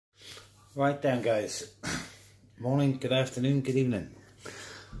Right then, guys. Morning, good afternoon, good evening.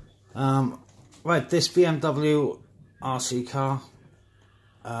 Right, this BMW RC car,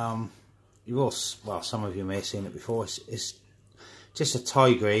 you all, well, some of you may have seen it before. It's just a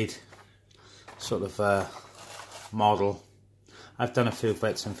toy grade sort of model. I've done a few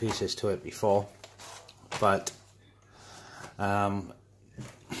bits and pieces to it before, but I'll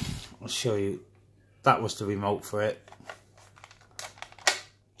show you. That was the remote for it.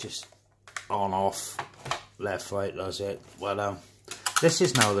 Just on, off, left, right, does it. Well, this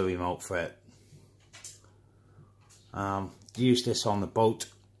is now the remote for it. Used this on the boat,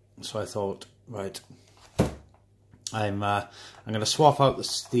 so I thought, right, I'm going to swap out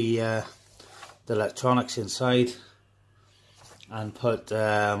the electronics inside and put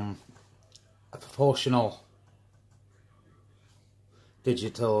a proportional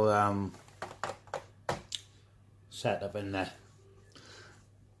digital setup in there.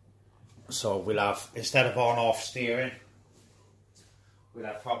 So we'll have, instead of on-off steering, we'll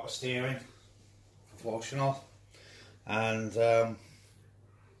have proper steering, proportional, and I'm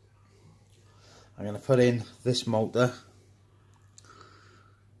going to put in this motor.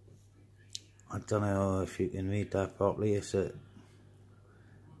 I don't know if you can read that properly. It's a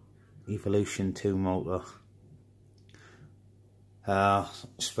Evolution 2 motor,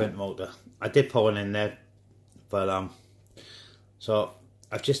 sprint motor. I did put one in there, but so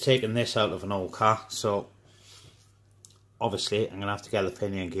I've just taken this out of an old car, so obviously I'm going to have to get the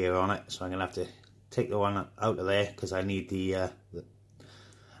pinion gear on it, so I'm going to have to take the one out of there because I need the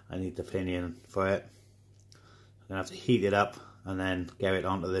pinion for it. I'm going to have to heat it up and then get it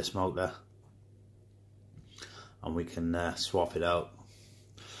onto this motor and we can swap it out.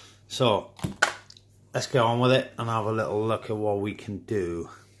 So let's get on with it and have a little look at what we can do.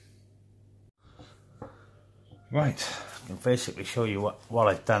 Right, I can basically show you what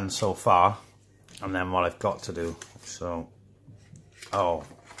I've done so far and then what I've got to do. So, oh,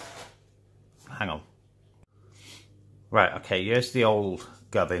 hang on. Right, okay, here's the old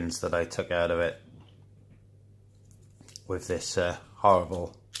gubbins that I took out of it with this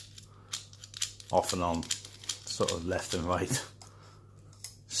horrible off and on sort of left and right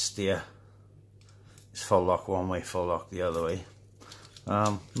steer. It's full lock one way, full lock the other way.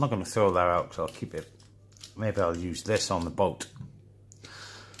 I'm not going to throw that out because I'll keep it. Maybe I'll use this on the boat.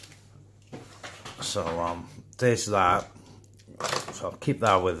 So there's that. So I'll keep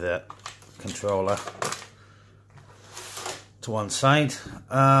that with the controller to one side.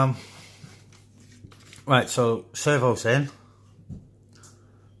 Right, so servo's in.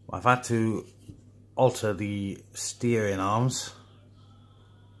 I've had to alter the steering arms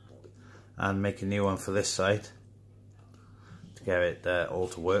and make a new one for this side to get it all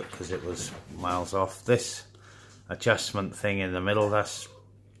to work because it was miles off. This adjustment thing in the middle, that's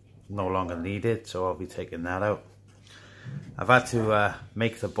no longer needed, so I'll be taking that out. I've had to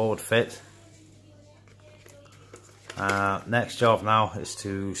make the board fit. Next job now is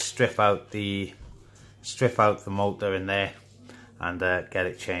to strip out the motor in there and get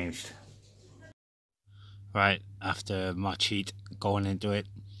it changed. Right, after much heat going into it,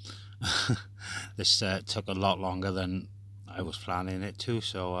 this took a lot longer than I was planning it to,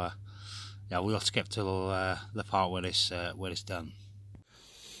 so yeah, we'll skip till the part where it's done.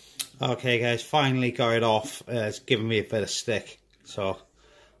 Okay guys, finally got it off. It's given me a bit of stick, so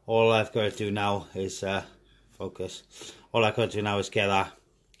all I've got to do now is focus. All I've got to do now is get that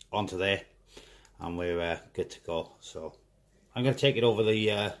onto there and we're good to go. So I'm going to take it over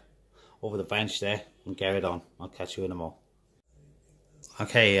the bench there and get it on. I'll catch you in a moment.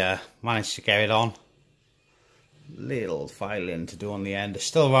 Okay, managed to get it on. Little filing to do on the end. It's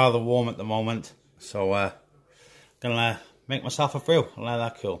still rather warm at the moment, so gonna make myself a brew and let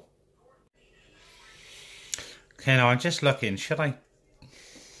that cool. Okay, now I'm just looking. Should I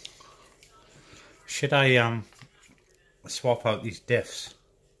swap out these diffs?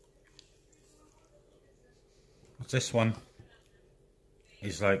 This one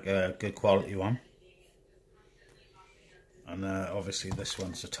is like a good quality one, and obviously this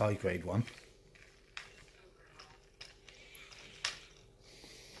one's a tie grade one.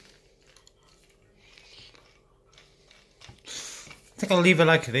 I think I'll leave it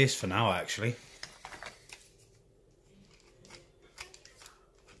like it is for now, actually.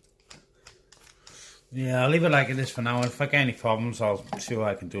 Yeah, I'll leave it like it is for now, and if I get any problems I'll see what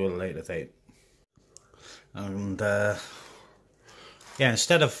I can do at a later date. And yeah,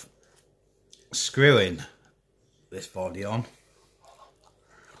 instead of screwing this body on,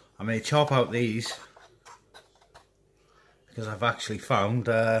 I'm going to chop out these because I've actually found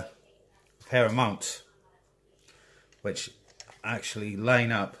a pair of mounts which actually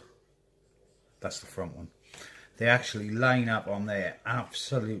line up That's the front one. They actually line up on there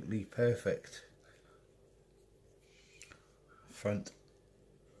absolutely perfect. Front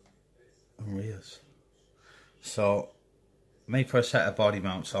and rears. So, may put a set of body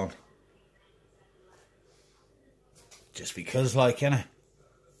mounts on. Just because, like, innit?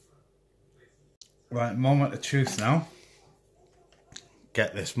 Right, moment of truth now.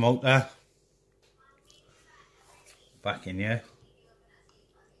 Get this motor back in here.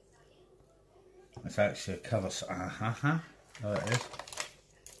 It's actually a cover. There it is.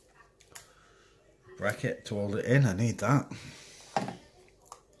 Bracket to hold it in. I need that.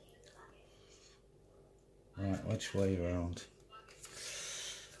 Right, which way around?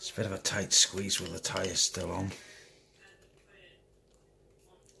 It's a bit of a tight squeeze with the tyres still on.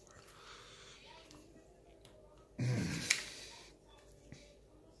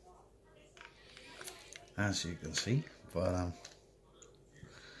 As you can see, but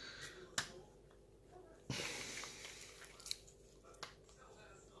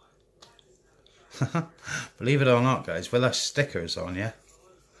believe it or not, guys, with our stickers on, yeah,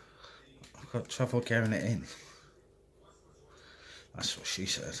 I've got trouble getting it in. That's what she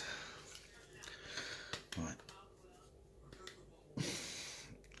said. Right.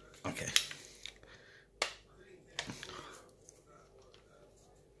 Okay.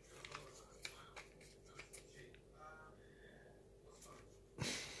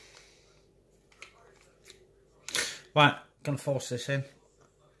 Right, gonna force this in.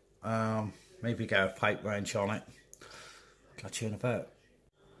 Maybe get a pipe wrench on it. Catch you in a bit.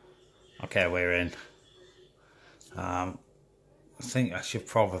 Okay, we're in. I think I should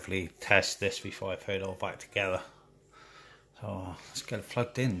probably test this before I put it all back together. So let's get it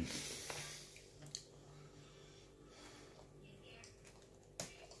plugged in.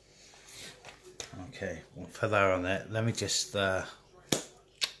 Okay, we'll put that on there. Let me just find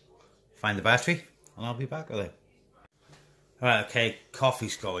the battery and I'll be back with it. Right, okay,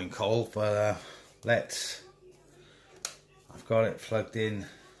 coffee's going cold, but I've got it plugged in.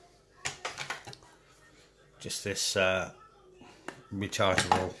 Just this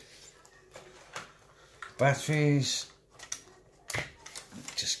rechargeable batteries.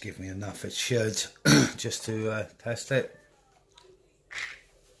 Just give me enough, it should, just to test it.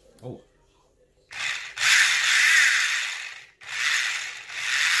 Oh.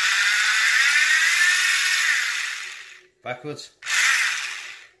 Backwards.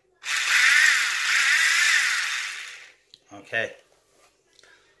 Okay.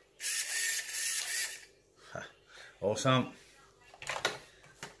 Awesome.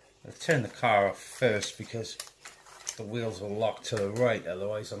 I'll turn the car off first because the wheels are locked to the right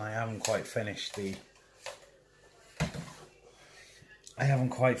otherwise, and I haven't quite finished the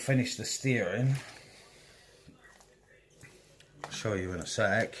steering. I'll show you in a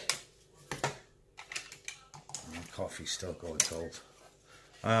sec. Coffee's still going cold.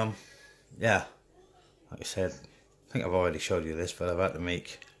 Yeah, like I said, I think I've already showed you this, but I've had to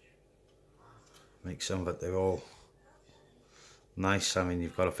make some, but they're all nice. I mean,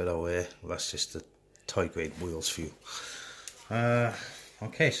 you've got a bit of wear. Well, that's just the toy grade wheels for you.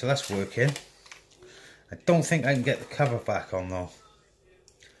 Okay, so that's working. I don't think I can get the cover back on though.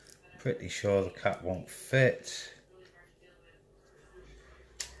 Pretty sure the cap won't fit.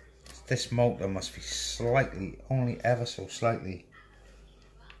 This motor must be slightly, only ever so slightly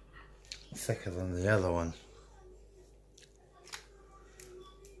thicker than the other one.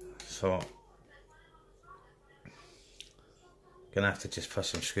 So gonna have to just put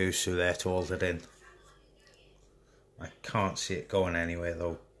some screws through there to hold it in. I can't see it going anywhere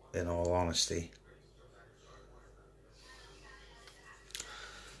though, in all honesty.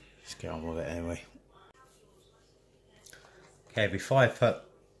 Let's get on with it anyway. Okay, before I put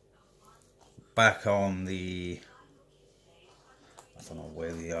back on the, I don't know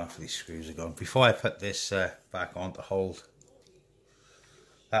where the half of these screws are going. Before I put this back on to hold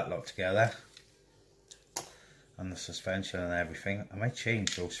that lot together and the suspension and everything, I might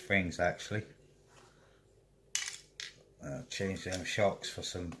change those springs actually. Change them shocks for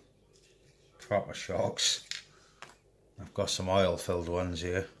some proper shocks. I've got some oil filled ones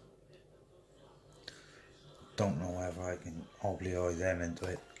here. Don't know whether I can oily oil them into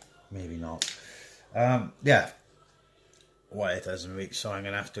it. Maybe not. Yeah, well, it doesn't reach, so I'm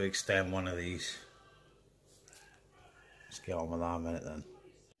going to have to extend one of these. Let's get on with that in a minute then.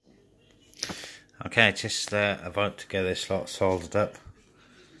 Okay, just about to get this lot soldered up.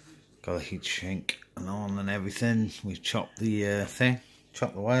 Got a heat shrink and on and everything. We've chopped the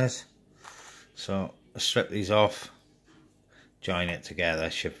chopped the wires. So I'll strip these off, join it together.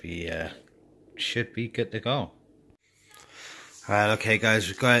 Should be good to go. Right, okay guys,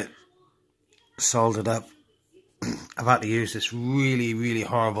 we've got it soldered up. I've had to use this really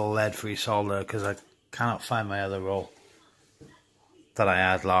horrible lead-free solder because I cannot find my other roll that I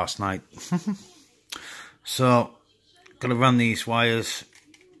had last night. So, gonna run these wires.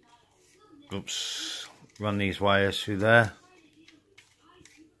 Oops, run these wires through there,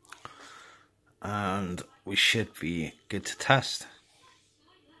 and we should be good to test.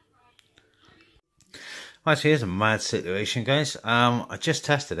 Right, so here's a mad situation, guys. I just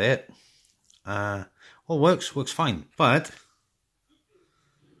tested it. All works fine, but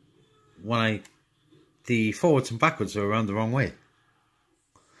when the forwards and backwards are around the wrong way.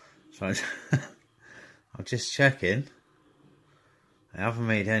 So I'm just checking. I haven't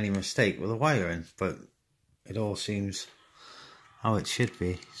made any mistake with the wiring, but it all seems how it should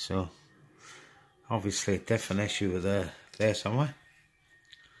be. So obviously a different issue with there somewhere.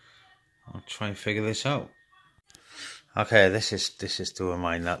 I'll try and figure this out. Okay, this is doing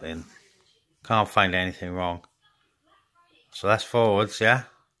my nothing. Can't find anything wrong. So that's forwards, yeah.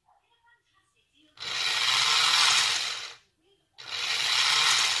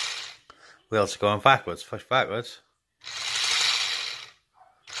 Wheels are going backwards. Push backwards.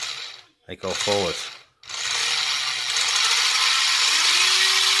 They go forwards.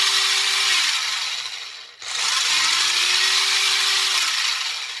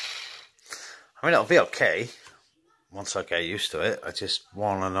 I mean, it'll be okay once I get used to it. I just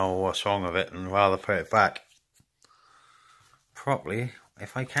want to know what's wrong with it and rather put it back properly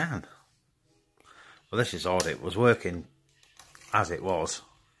if I can. Well, this is odd. It was working as it was,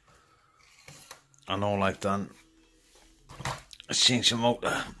 and all I've done is change the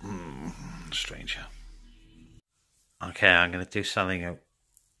motor. Strange. Okay, I'm going to do something.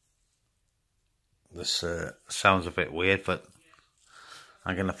 This sounds a bit weird, but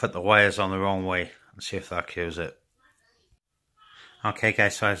I'm going to put the wires on the wrong way and see if that cures it. Okay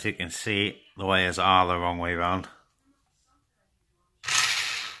guys, so as you can see, the wires are the wrong way round.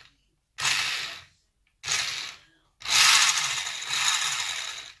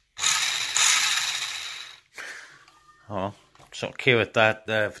 Oh, sort of cured that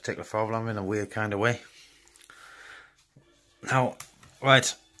particular problem in a weird kind of way. Now,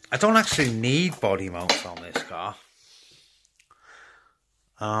 right, I don't actually need body mounts on this car.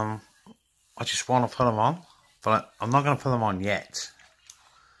 I just want to put them on, but I'm not going to put them on yet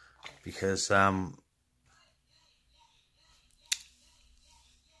because I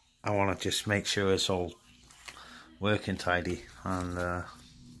want to just make sure it's all working tidy and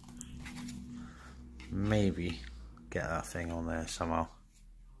maybe get that thing on there somehow.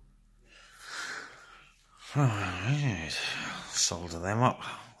 Alright, solder them up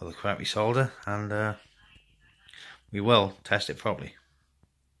with a crappy solder and we will test it properly.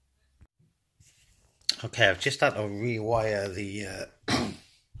 Okay, I've just had to rewire the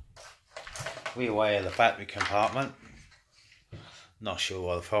battery compartment. Not sure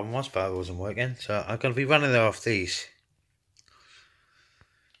what the problem was, but it wasn't working. So I'm going to be running off these.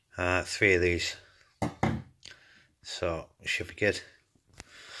 3 of these. So it should be good.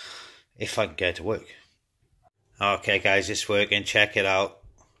 If I can get it to work. Okay guys, it's working. Check it out.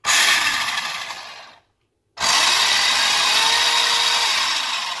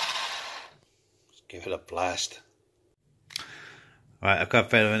 Give it a blast. Right, I've got a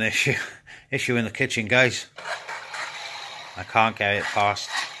bit of an issue in the kitchen, guys. I can't get it past.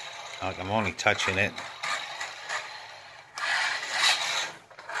 Like, I'm only touching it.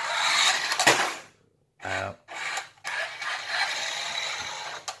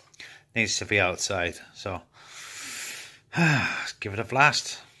 Needs to be outside, so let's give it a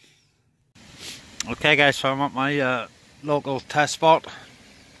blast. Okay guys, so I'm at my local test spot.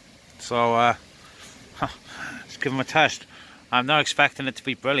 So let's give them a test. I'm not expecting it to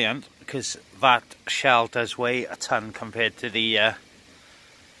be brilliant because that shell does weigh a ton compared to the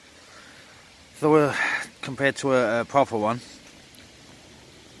compared to a proper one.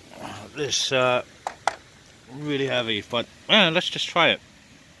 This really heavy, but let's just try it.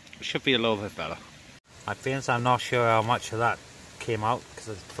 It should be a little bit better. My feelings, I'm not sure how much of that came out because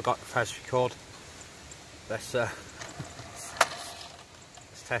I forgot to press record. Let's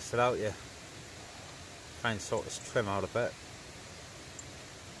test it out, yeah. Try and sort this trim out a bit.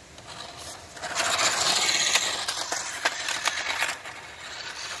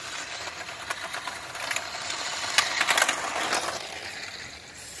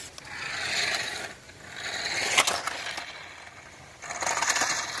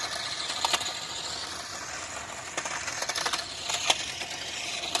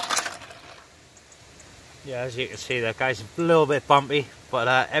 Yeah, as you can see, that guy's a little bit bumpy, but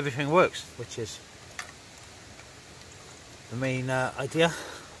everything works, which is the main idea.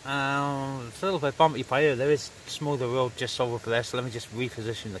 It's a little bit bumpy by here. There is smoother road just over there, so let me just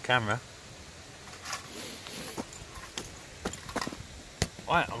reposition the camera.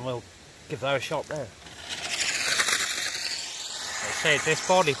 Right, and we'll give that a shot there. Like I say, this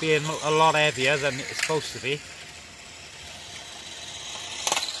body being a lot heavier than it's supposed to be.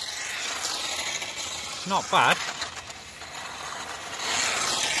 It's not bad.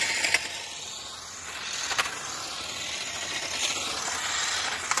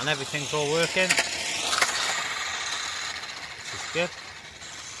 And everything's all working, which is good.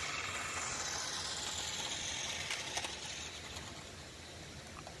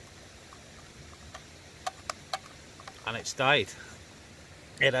 And it's died.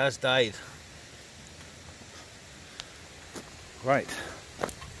 It has died. Right.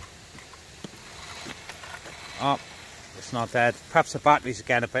 Oh, it's not dead. Perhaps the batteries are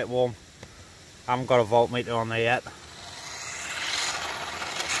getting a bit warm. I haven't got a voltmeter on there yet.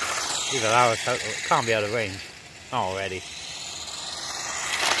 Either that or it can't be out of range. Not already.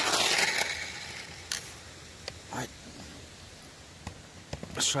 Right.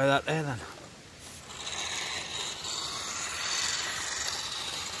 Let's try that there then.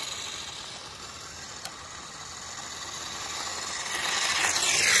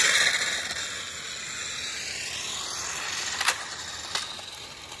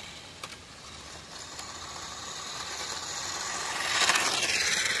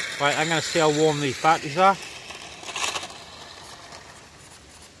 Right, I'm going to see how warm these batteries are.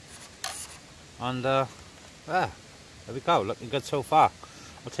 And there we go, looking good so far.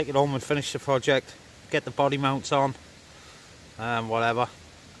 I'll take it home and finish the project, get the body mounts on, whatever.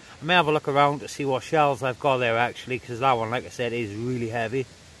 I may have a look around to see what shells I've got there actually, because that one, like I said, is really heavy.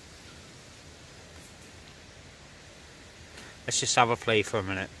 Let's just have a play for a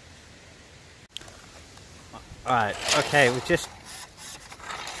minute. Alright, okay, we just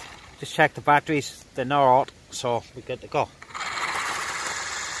check the batteries, they're not hot, so we're good to go.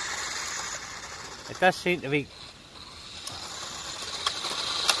 It does seem to be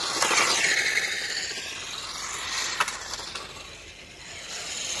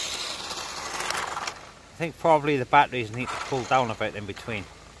I think probably the batteries need to cool down a bit in between,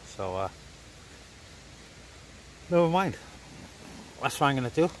 so never mind. That's what I'm going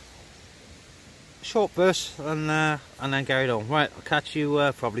to do. Short burst and then carry it on. Right, I'll catch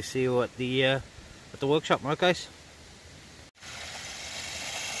you, probably see you at the workshop, right guys?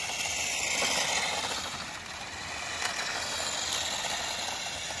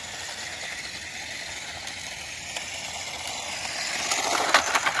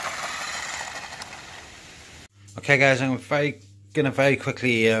 Okay guys, I'm gonna very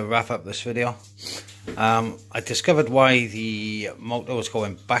quickly wrap up this video. I discovered why the motor was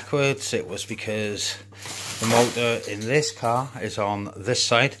going backwards. It was because the motor in this car is on this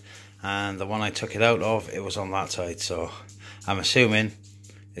side and the one I took it out of, it was on that side, so I'm assuming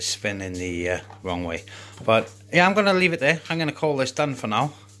it's spinning the wrong way. But yeah, I'm gonna leave it there. I'm gonna call this done for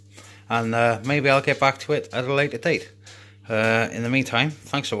now, and maybe I'll get back to it at a later date. In the meantime,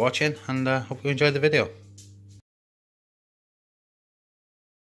 thanks for watching, and hope you enjoyed the video.